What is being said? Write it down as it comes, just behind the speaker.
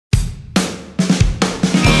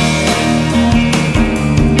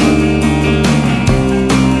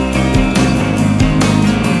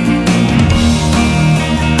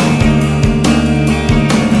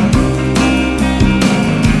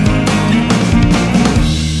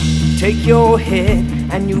take your head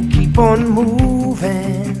and you keep on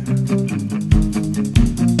moving,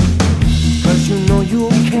 'cause you know you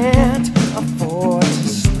can't afford to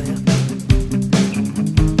slip.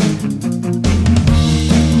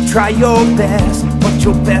 Try your best, but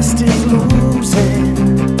your best is losing,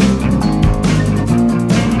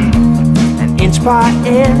 and inch by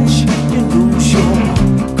inch you lose your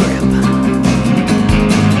grip.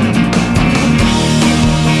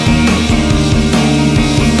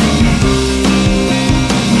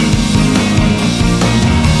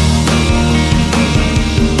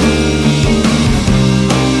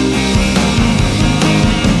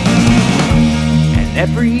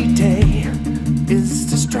 Every day is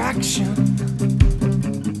distraction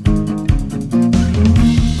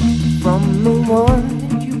from the one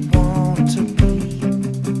you want to be.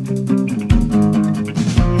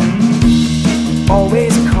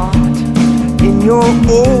 Always caught in your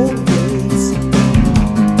old ways,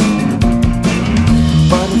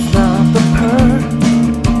 but it's not the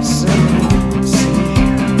person you see.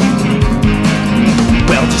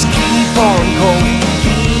 Well, just keep on going,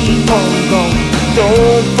 keep on going.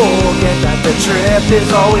 Don't forget that the trip is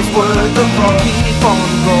always worth the fun. Keep on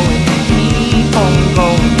going, keep on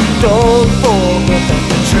going. Don't forget that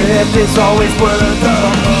the trip is always worth the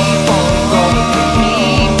fun. Keep on going,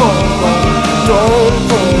 keep on going. Don't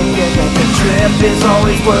forget that the trip is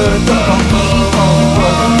always worth the fun. Keep on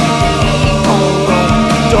going, keep on going.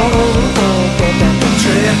 Don't forget that the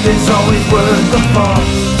trip is always worth the fun.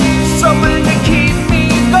 Something to keep me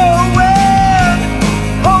going,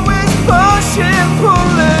 always pushing,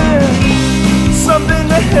 pulling, something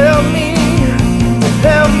to help me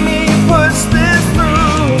push this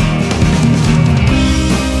through,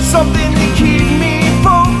 something to keep me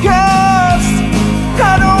focused.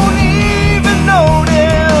 I don't even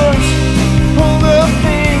notice all the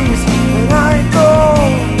things that I go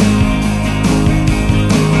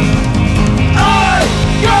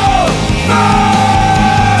through.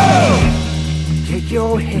 Take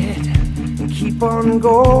your head and keep on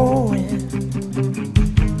going.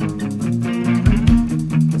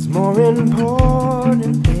 There's more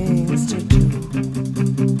important things to do.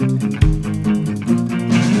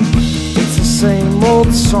 It's the same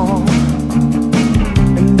old song,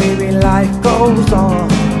 and baby, life goes on.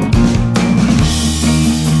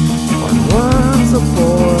 One was a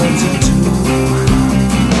boy to two.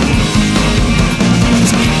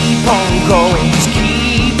 Just keep on going, just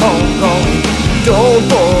keep on going. Don't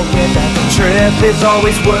forget that the trip is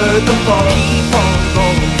always worth the fun. Keep on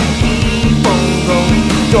going, keep on going.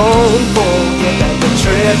 Don't forget that the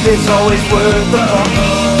trip is always worth the fun.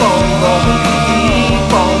 Keep on going,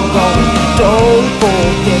 keep on going. Don't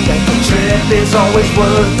forget that the trip is always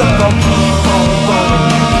worth the fun. Keep on going,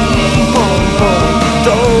 keep on going.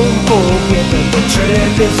 Don't forget that the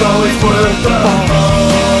trip is always worth the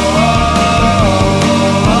fun.